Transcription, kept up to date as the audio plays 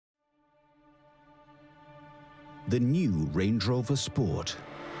The new Range Rover Sport.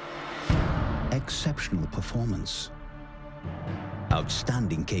 Exceptional performance.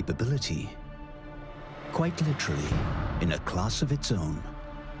 Outstanding capability. Quite literally, in a class of its own.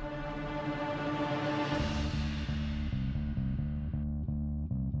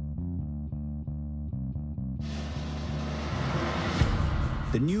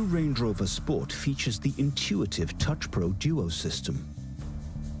 The new Range Rover Sport features the intuitive Touch Pro Duo system.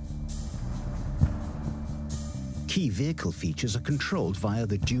 Key vehicle features are controlled via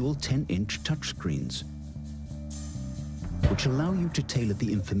the dual 10-inch touchscreens, which allow you to tailor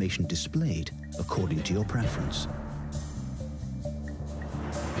the information displayed according to your preference.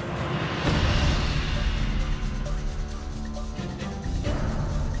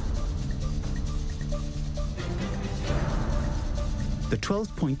 The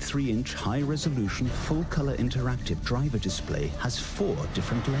 12.3-inch high-resolution, full-color interactive driver display has 4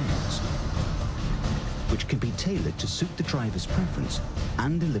 different layers, which can be tailored to suit the driver's preference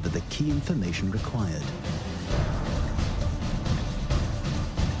and deliver the key information required.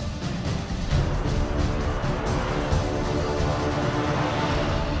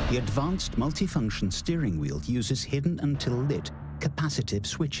 The advanced multifunction steering wheel uses hidden until lit capacitive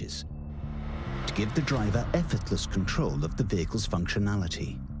switches to give the driver effortless control of the vehicle's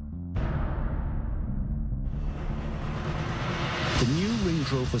functionality. The new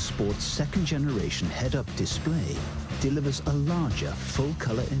Range Rover Sport's second-generation head-up display delivers a larger,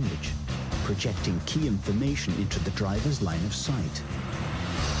 full-color image, projecting key information into the driver's line of sight.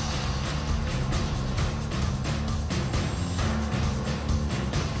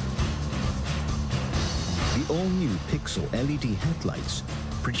 The all-new Pixel LED headlights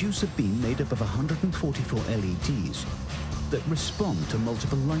produce a beam made up of 144 LEDs that respond to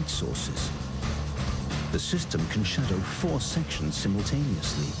multiple light sources. The system can shadow 4 sections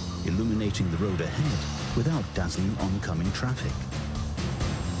simultaneously, illuminating the road ahead without dazzling oncoming traffic.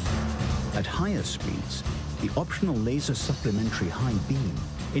 At higher speeds, the optional laser supplementary high beam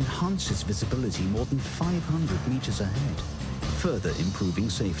enhances visibility more than 500 meters ahead, further improving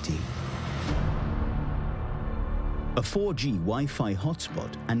safety. A 4G Wi-Fi hotspot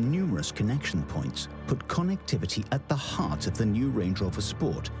and numerous connection points put connectivity at the heart of the new Range Rover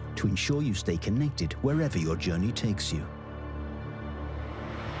Sport to ensure you stay connected wherever your journey takes you.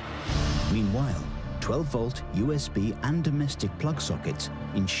 Meanwhile, 12-volt USB and domestic plug sockets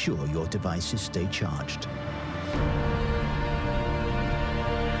ensure your devices stay charged.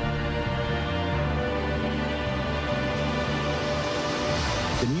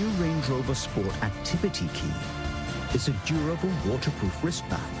 The new Range Rover Sport Activity Key is a durable waterproof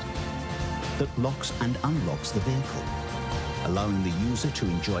wristband that locks and unlocks the vehicle, allowing the user to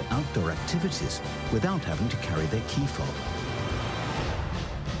enjoy outdoor activities without having to carry their key fob.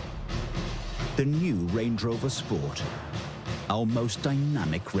 The new Range Rover Sport, our most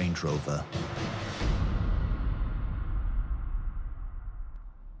dynamic Range Rover.